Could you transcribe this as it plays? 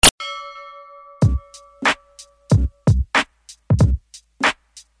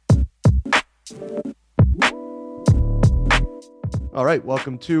All right,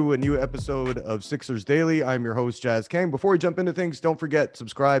 welcome to a new episode of Sixers Daily. I'm your host, Jazz Kang. Before we jump into things, don't forget,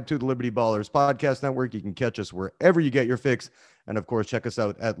 subscribe to the Liberty Ballers Podcast Network. You can catch us wherever you get your fix. And of course, check us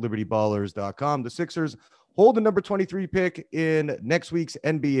out at libertyballers.com. The Sixers hold the number 23 pick in next week's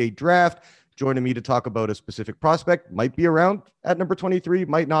NBA draft. Joining me to talk about a specific prospect, might be around at number 23,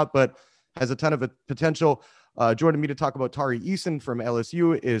 might not, but has a ton of potential. Joining me to talk about Tari Eason from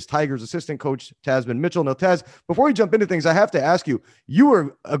LSU is Tigers assistant coach Tasman Mitchell. Now, Taz, before we jump into things, I have to ask you: you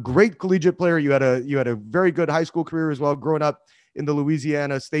were a great collegiate player. You had a very good high school career as well. Growing up in the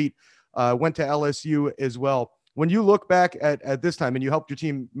Louisiana State, went to LSU as well. When you look back at this time, and you helped your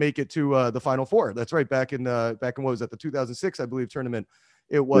team make it to the Final Four, that's right, back in what was that, the 2006, I believe, tournament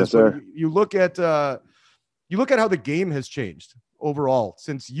it was. Yes, sir. But you look at how the game has changed overall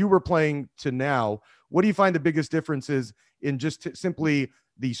since you were playing to now. What do you find the biggest differences in just simply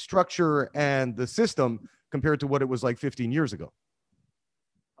the structure and the system compared to what it was like 15 years ago?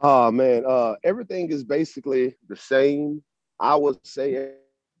 Oh man, everything is basically the same. I would say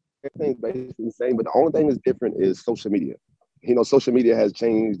everything's basically the same, but the only thing that's different is social media. Social media has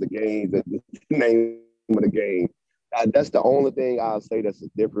changed the game, the name of the game. That's the only thing I'll say that's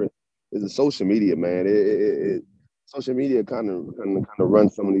different is the social media, man. Social media kind of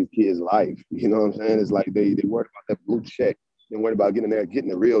runs some of these kids' life. You know what I'm saying? It's like they worry about that blue check. They worry about getting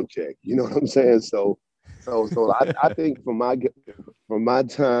the real check. You know what I'm saying? So I think from my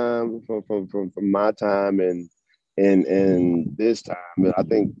time and this time, I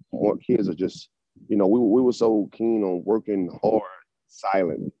think more kids are just, we were so keen on working hard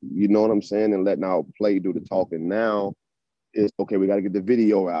silently. You know what I'm saying? And letting our play do the talking. Now it's okay. We got to get the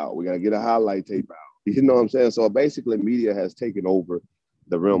video out. We got to get a highlight tape out. You know what I'm saying? So basically, media has taken over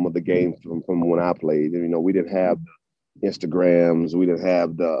the realm of the game from when I played. We didn't have the Instagrams. We didn't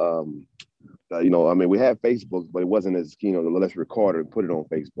have we had Facebook, but it wasn't as, let's record it and put it on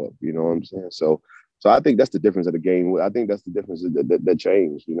Facebook. You know what I'm saying? So I think that's the difference of the game. I think that's the difference that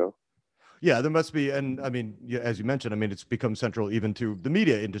changed, Yeah, there must be. And I mean, as you mentioned, I mean, it's become central even to the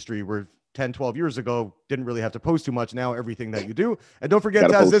media industry where 10, 12 years ago, didn't really have to post too much. Now, everything that you do. And don't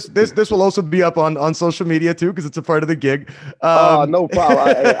forget, Taz, this will also be up on social media too, because it's a part of the gig. No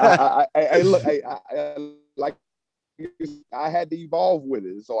problem. Like I had to evolve with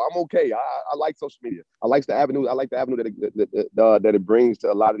it, so I'm okay. I like social media. I like the avenue. I like the avenue that it brings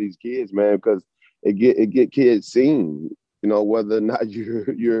to a lot of these kids, man, because it get kids seen. Whether or not you're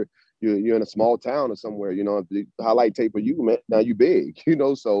in a small town or somewhere. The highlight tape of you, man. Now you big.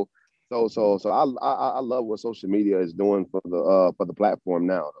 I love what social media is doing for the platform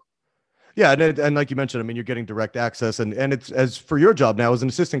now. Yeah, and like you mentioned, I mean, you're getting direct access, and it's, as for your job now as an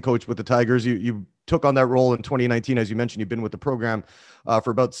assistant coach with the Tigers, you took on that role in 2019. As you mentioned, you've been with the program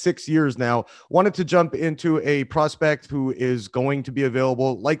for about 6 years now. Wanted to jump into a prospect who is going to be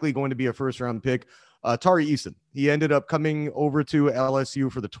available, likely going to be a first-round pick, Tari Eason. He ended up coming over to LSU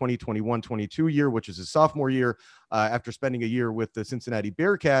for the 2021-22 year, which is his sophomore year, after spending a year with the Cincinnati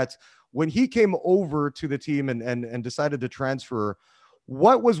Bearcats. When he came over to the team and decided to transfer,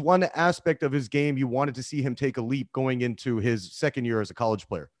 what was one aspect of his game you wanted to see him take a leap going into his second year as a college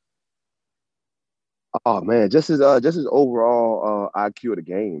player? Oh man, just his overall IQ of the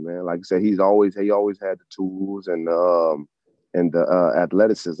game, man. Like I said, he always had the tools and the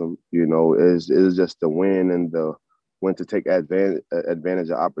athleticism. Is just the win and the when to take advantage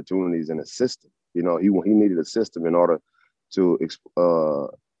of opportunities in a system. He needed a system in order to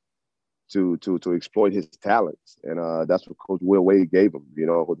to exploit his talents, and that's what Coach Will Wade gave him.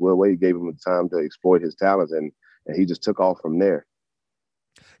 Coach Will Wade gave him the time to exploit his talents, and he just took off from there.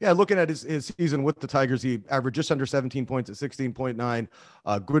 Yeah, looking at his season with the Tigers, he averaged just under 17 points at 16.9.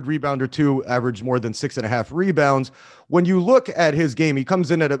 Good rebounder too, averaged more than 6.5 rebounds. When you look at his game, he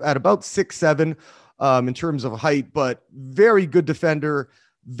comes in at about 6'7" in terms of height, but very good defender,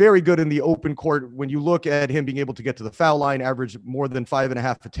 very good in the open court. When you look at him being able to get to the foul line, average more than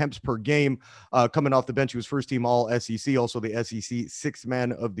 5.5 attempts per game. Coming off the bench, he was first team all SEC, also the SEC sixth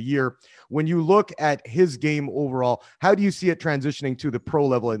man of the year. When you look at his game overall, how do you see it transitioning to the pro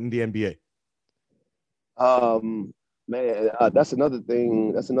level in the NBA? Man, that's another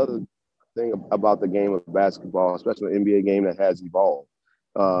thing. That's another thing about the game of basketball, especially the NBA game that has evolved.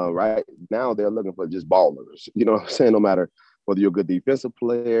 Right now, they're looking for just ballers. You know what I'm saying? No matter whether you're a good defensive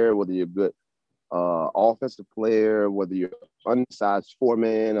player, whether you're a good offensive player, whether you're undersized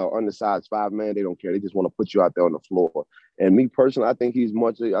 4-man or undersized 5-man, they don't care. They just want to put you out there on the floor. And me personally, I think he's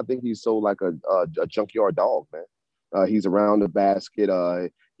so like a junkyard dog, man. He's around the basket.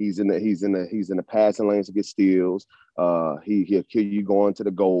 He's in the passing lanes to get steals. He'll kill you going to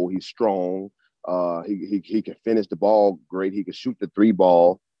the goal. He's strong. He can finish the ball great. He can shoot the three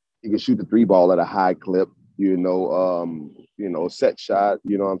ball. He can shoot the three ball at a high clip. Set shot.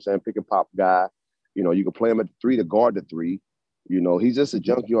 You know what I'm saying? Pick and pop guy. You can play him at the three to guard the three. He's just a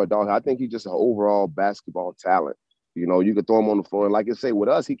junkyard dog. I think he's just an overall basketball talent. You could throw him on the floor. And like I say, with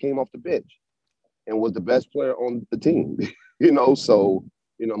us, he came off the bench and was the best player on the team. More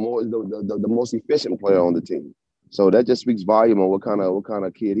the most efficient player on the team. So that just speaks volume on what kind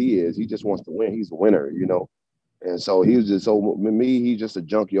of kid he is. He just wants to win. He's a winner, And so he's just a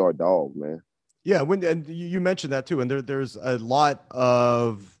junkyard dog, man. Yeah, and you mentioned that too, and there's a lot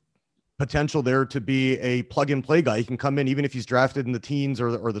of potential there to be a plug-and-play guy. He can come in, even if he's drafted in the teens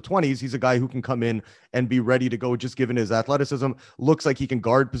or the 20s, he's a guy who can come in and be ready to go, just given his athleticism. Looks like he can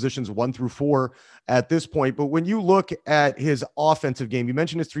guard positions 1 through 4 at this point. But when you look at his offensive game, you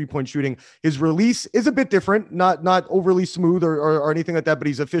mentioned his three-point shooting. His release is a bit different, not overly smooth or anything like that, but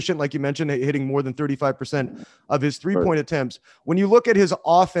he's efficient, like you mentioned, hitting more than 35% of his three-point attempts. When you look at his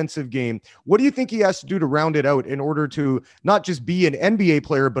offensive game, what do you think he has to do to round it out in order to not just be an NBA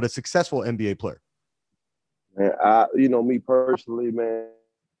player, but a successful NBA player? Man, me personally, man,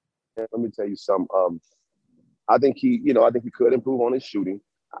 let me tell you something. I think he could improve on his shooting.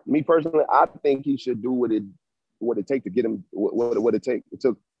 Me personally, I think he should do what it take to get him what it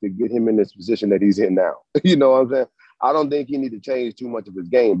took to get him in this position that he's in now. You know what I'm saying? I don't think he need to change too much of his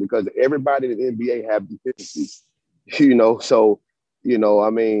game because everybody in the NBA have deficiencies. So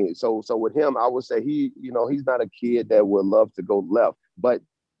with him, I would say he's not a kid that would love to go left, but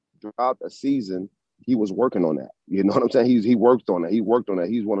throughout the season, he was working on that. You know what I'm saying? He worked on that. He worked on that.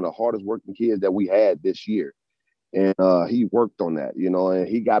 He's one of the hardest working kids that we had this year. And he worked on that, and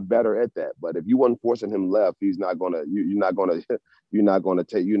he got better at that. But if you wasn't forcing him left, you're not gonna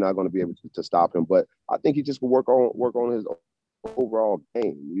be able to stop him. But I think he just will work on his overall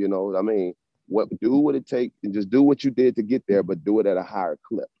game. Do what it takes and just do what you did to get there, but do it at a higher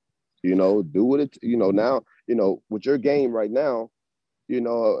clip. Do what it. Now. With your game right now.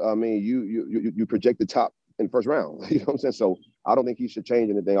 You project the top in the first round. You know what I'm saying? So I don't think he should change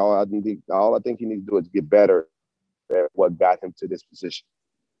anything. All I think he needs to do is get better at what got him to this position.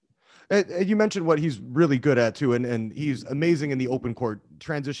 You mentioned what he's really good at too, and he's amazing in the open court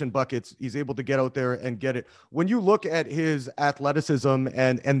transition buckets. He's able to get out there and get it. When you look at his athleticism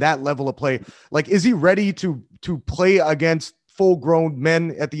and that level of play, like, is he ready to play against full-grown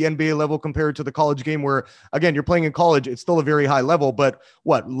men at the NBA level compared to the college game where, again, you're playing in college, it's still a very high level, but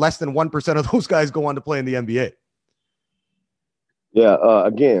less than 1% of those guys go on to play in the NBA? Yeah,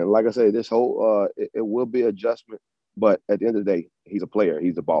 again, like I say, this whole it will be adjustment, but at the end of the day, he's a player.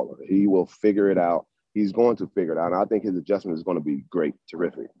 He's a baller. He will figure it out. He's going to figure it out. And I think his adjustment is going to be great,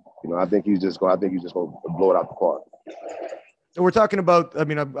 terrific. I think he's just going to blow it out the park. We're talking about,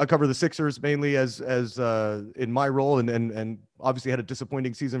 I cover the Sixers mainly as in my role and obviously had a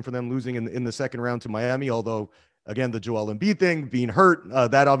disappointing season for them, losing in the second round to Miami. Although, again, the Joel Embiid thing, being hurt,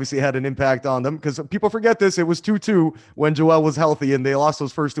 that obviously had an impact on them because people forget this. It was 2-2 when Joel was healthy and they lost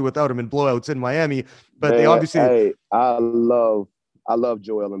those first 2 without him in blowouts in Miami. But they obviously. Hey, I love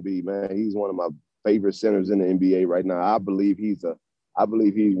Joel Embiid, man. He's one of my favorite centers in the NBA right now. I believe he's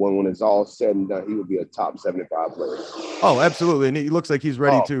when it's all said and done, he will be a top 75 player. Oh, absolutely. And he looks like he's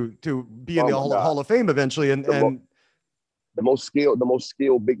ready to be in the Hall of Fame eventually. And the most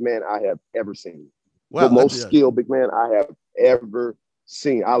skilled big man I have ever seen. Wow, the most skilled big man I have ever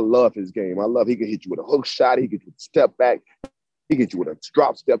seen. I love his game. He can hit you with a hook shot. He can step back. He can hit you with a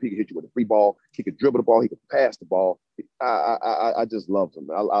drop step. He can hit you with a free ball. He can dribble the ball. He can pass the ball. I just love him.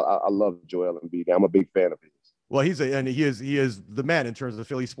 I love Joel Embiid. I'm a big fan of his. Well, he is the man in terms of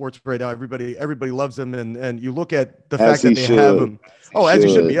Philly sports right now. Everybody loves him, and you look at the fact that they have him. Oh, as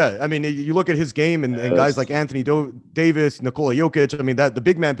he should be. Yeah, you look at his game and guys like Anthony Davis, Nikola Jokic. That the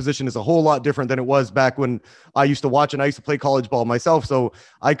big man position is a whole lot different than it was back when I used to watch and I used to play college ball myself. So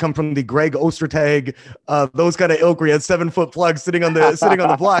I come from the Greg Ostertag, those kind of ilk where you had 7-foot plugs sitting on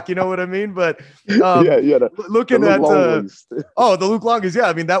the block. You know what I mean? But looking at the Luke Longley's,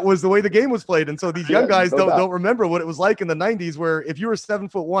 that was the way the game was played, and so these young guys don't remember what it was like in the 90s where if you were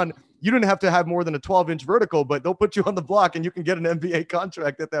 7'1", you didn't have to have more than a 12-inch vertical, but they'll put you on the block and you can get an NBA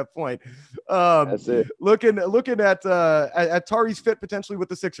contract at that point. That's it. Looking at Tari's fit potentially with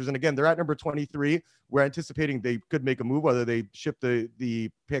the Sixers. And again, they're at number 23. We're anticipating they could make a move, whether they ship the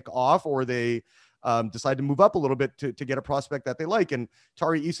pick off or they decide to move up a little bit to get a prospect that they like. And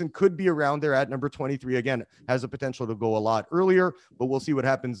Tari Eason could be around there at number 23. Again, has a potential to go a lot earlier, but we'll see what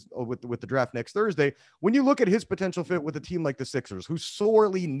happens with the draft next Thursday. When you look at his potential fit with a team like the Sixers, who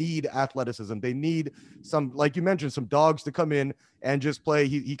sorely need athleticism, they need some, like you mentioned, some dogs to come in and just play.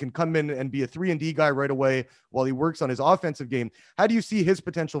 He can come in and be a 3-and-D guy right away while he works on his offensive game. How do you see his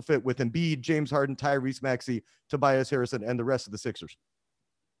potential fit with Embiid, James Harden, Tyrese Maxey, Tobias Harrison, and the rest of the Sixers?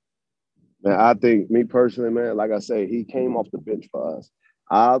 Man, I think, me personally, man, like I say, he came off the bench for us.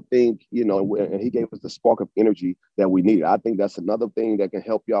 I think, and he gave us the spark of energy that we needed. I think that's another thing that can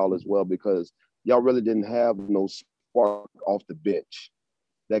help y'all as well, because y'all really didn't have no spark off the bench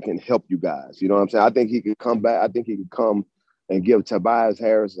that can help you guys. You know what I'm saying? I think he could come back. I think he could come and give Tobias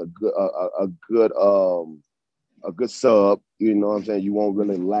Harris a good sub. You know what I'm saying? You won't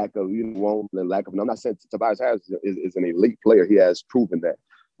really lack of. And I'm not saying Tobias Harris is an elite player. He has proven that.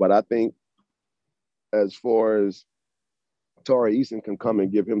 But I think as far as Tari Eason can come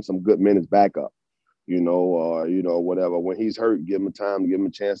and give him some good minutes back up, or whatever. When he's hurt, give him time, give him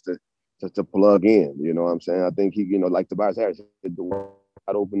a chance to plug in. You know what I'm saying? I think he, like Tobias Harris, hit the wide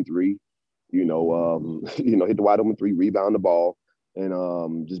open three, hit the wide open three, rebound the ball,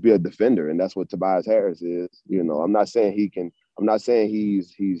 and just be a defender. And that's what Tobias Harris is. I'm not saying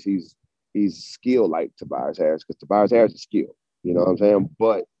he's skilled like Tobias Harris, because Tobias Harris is skilled. You know what I'm saying?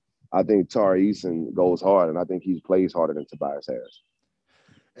 But I think Tari Eason goes hard, and I think he plays harder than Tobias Harris.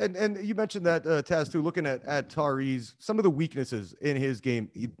 And you mentioned that, Taz, too, looking at Tari's, some of the weaknesses in his game.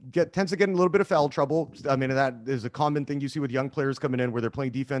 He tends to get in a little bit of foul trouble. I mean, that is a common thing you see with young players coming in, where they're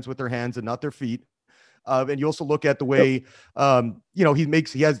playing defense with their hands and not their feet. And you also look at the way,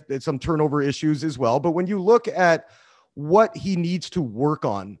 he has some turnover issues as well. But when you look at what he needs to work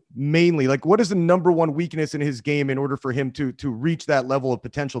on, mainly, like, what is the number one weakness in his game in order for him to reach that level of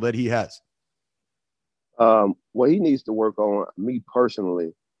potential that he has? What he needs to work on, me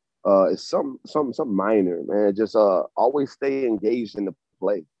personally, is something minor, man. Just always stay engaged in the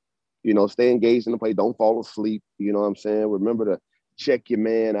play. Stay engaged in the play. Don't fall asleep. You know what I'm saying? Remember to check your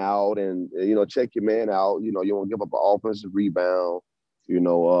man out, and you don't give up an offensive rebound.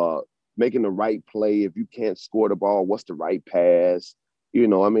 Making the right play. If you can't score the ball, what's the right pass?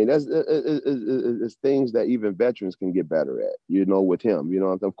 That's it's things that even veterans can get better at. With him.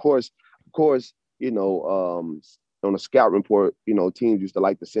 Of course. On a scout report, teams used to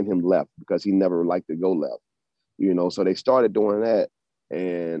like to send him left because he never liked to go left. So they started doing that,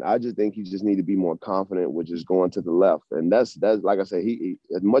 and I just think he just need to be more confident with just going to the left. And that's like I said, he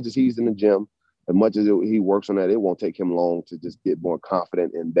as much as he's in the gym, as much as he works on that, it won't take him long to just get more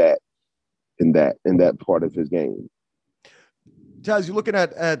confident in that part of his game. Taz, you're looking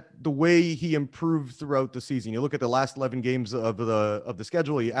at the way he improved throughout the season. You look at the last 11 games of the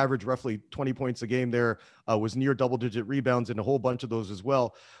schedule. He averaged roughly 20 points a game there, was near double-digit rebounds and a whole bunch of those as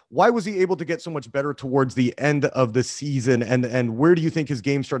well. Why was he able to get so much better towards the end of the season? And where do you think his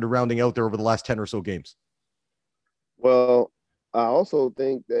game started rounding out there over the last 10 or so games? Well, I also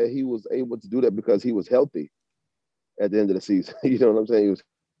think that he was able to do that because he was healthy at the end of the season. You know what I'm saying? He was.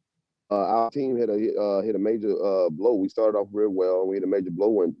 Our team hit a major blow. We started off real well. We hit a major blow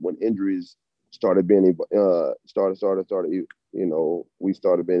when injuries started being we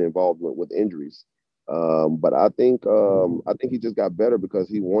started being involved with injuries. But I think he just got better because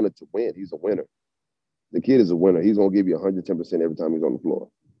he wanted to win. He's a winner. The kid is a winner. He's gonna give you 110% every time he's on the floor.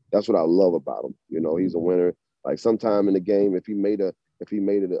 That's what I love about him. He's a winner. Like, sometime in the game, if he made a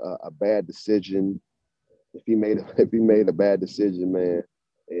bad decision, man.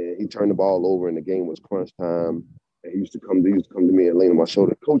 And he turned the ball over, and the game was crunch time. And he used to come to me and lean on my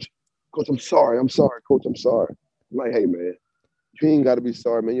shoulder. Coach, I'm sorry, Coach, I'm sorry. I'm like, hey, man, you ain't got to be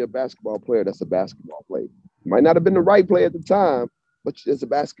sorry, man. You're a basketball player. That's a basketball play. You might not have been the right play at the time, but it's a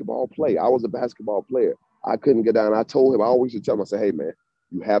basketball play. I was a basketball player. I couldn't get down. I told him, I always would tell him, I said, hey, man,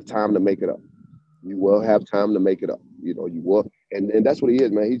 you have time to make it up. You will have time to make it up. You will. And that's what he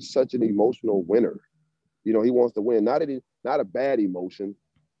is, man. He's such an emotional winner. He wants to win. Not a bad emotion.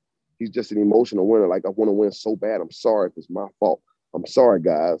 He's just an emotional winner. Like, I want to win so bad. I'm sorry if it's my fault. I'm sorry,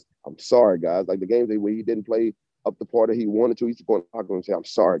 guys. Like, the games where he didn't play up the part that he wanted to, he used to go in the locker room and say, I'm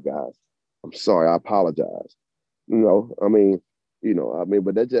sorry, guys. I'm sorry. I apologize. But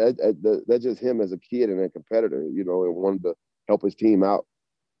that's just him as a kid and a competitor, and wanted to help his team out.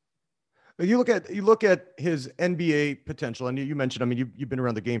 You look at his NBA potential, and you mentioned, you've been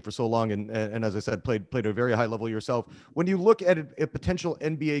around the game for so long, and as I said, played at a very high level yourself. When you look at a potential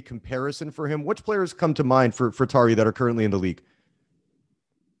NBA comparison for him, which players come to mind for Tari that are currently in the league?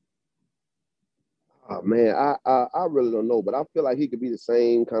 Man, I really don't know, but I feel like he could be the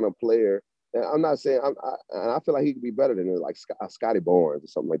same kind of player I'm not saying I feel like he could be better than like Scotty Barnes or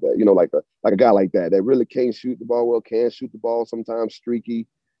something like that. You know, like a guy like that really can't shoot the ball well, can shoot the ball sometimes, streaky.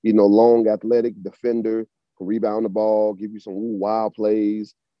 You know, long, athletic defender, can rebound the ball, give you some wild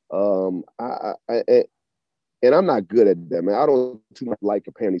plays. And I'm not good at that, man. I don't too much like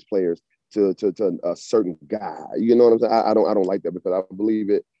comparing these players to a certain guy. You know what I'm saying? I don't like that because I believe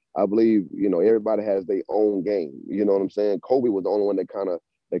it. I believe, you know, everybody has their own game. You know what I'm saying? Kobe was the only one that kind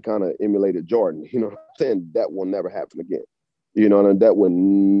of emulated Jordan. You know what I'm saying? That will never happen again. You know, and that will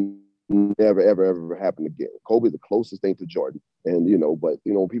never, ever happen again. Kobe's the closest thing to Jordan. And, you know, but,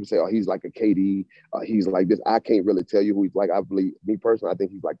 you know, people say, oh, he's like a KD. He's like this. I can't really tell you who he's like. I believe, me personally, I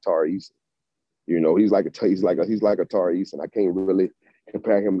think he's like Tari Eason. You know, he's like a Tari Eason. I can't really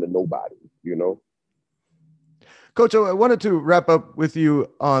compare him to nobody, you know. Coach, I wanted to wrap up with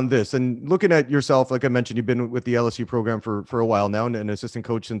you on this and looking at yourself. Like I mentioned, you've been with the LSU program for a while now and an assistant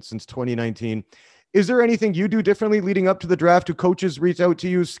coach since 2019. Is there anything you do differently leading up to the draft? Do coaches reach out to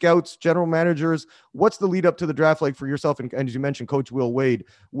you, scouts, general managers? What's the lead up to the draft like for yourself? And as you mentioned, Coach Will Wade,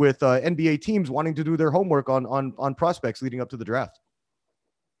 with NBA teams wanting to do their homework on prospects leading up to the draft.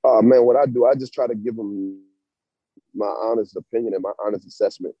 Oh, man, what I do, I just try to give them my honest opinion and my honest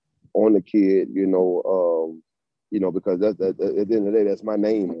assessment on the kid, you know, because that's at the end of the day, that's my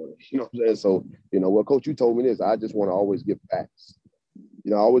name on it. You know what I'm saying? So, you know, well, Coach, you told me this. I just want to always give facts.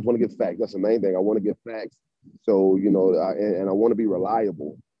 You know, I always want to give facts. That's the main thing. I want to give facts. So, you know, and I want to be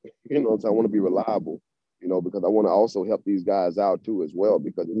reliable. You know, so I want to be reliable, you know, because I want to also help these guys out too as well,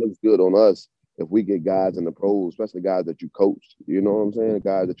 because it looks good on us if we get guys in the pros, especially guys that you coached. You know what I'm saying?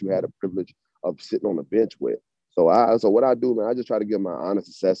 Guys that you had the privilege of sitting on the bench with. So what I do, man, I just try to give my honest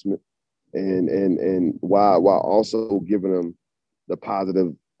assessment. And while also giving them the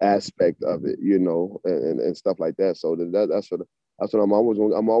positive aspect of it, you know, and stuff like that. So that's what I'm always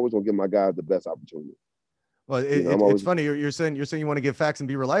gonna give my guys the best opportunity. Well, it's funny. You're saying you want to give facts and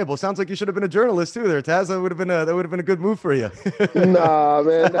be reliable. Sounds like you should have been a journalist too, there, Taz. That would have been a good move for you. Nah,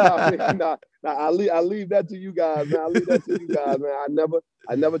 man. Nah. I leave that to you guys, man.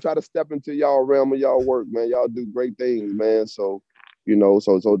 I never try to step into y'all realm of y'all work, man. Y'all do great things, man. So, you know,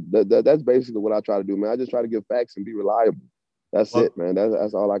 that's basically what I try to do, man. I just try to give facts and be reliable. That's it, man.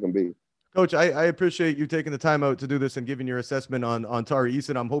 That's all I can be. Coach, I appreciate you taking the time out to do this and giving your assessment on Tari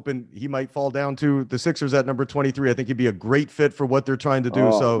Eason. I'm hoping he might fall down to the Sixers at number 23. I think he'd be a great fit for what they're trying to do.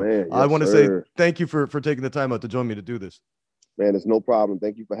 Man, yes, I want to say thank you for taking the time out to join me to do this. Man, it's no problem.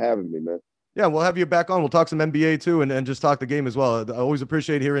 Thank you for having me, man. Yeah, we'll have you back on. We'll talk some NBA too, and just talk the game as well. I always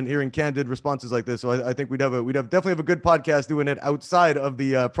appreciate hearing candid responses like this. So I think we'd definitely have a good podcast doing it outside of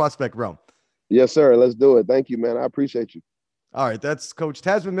the prospect realm. Yes, sir. Let's do it. Thank you, man. I appreciate you. All right, that's Coach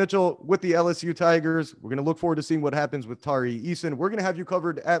Tasman Mitchell with the LSU Tigers. We're going to look forward to seeing what happens with Tari Eason. We're going to have you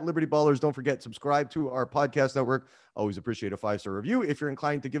covered at Liberty Ballers. Don't forget, subscribe to our podcast network. Always appreciate a 5-star review if you're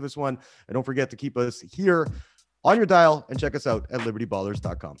inclined to give us one. And don't forget to keep us here on your dial and check us out at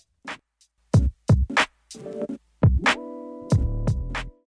libertyballers.com.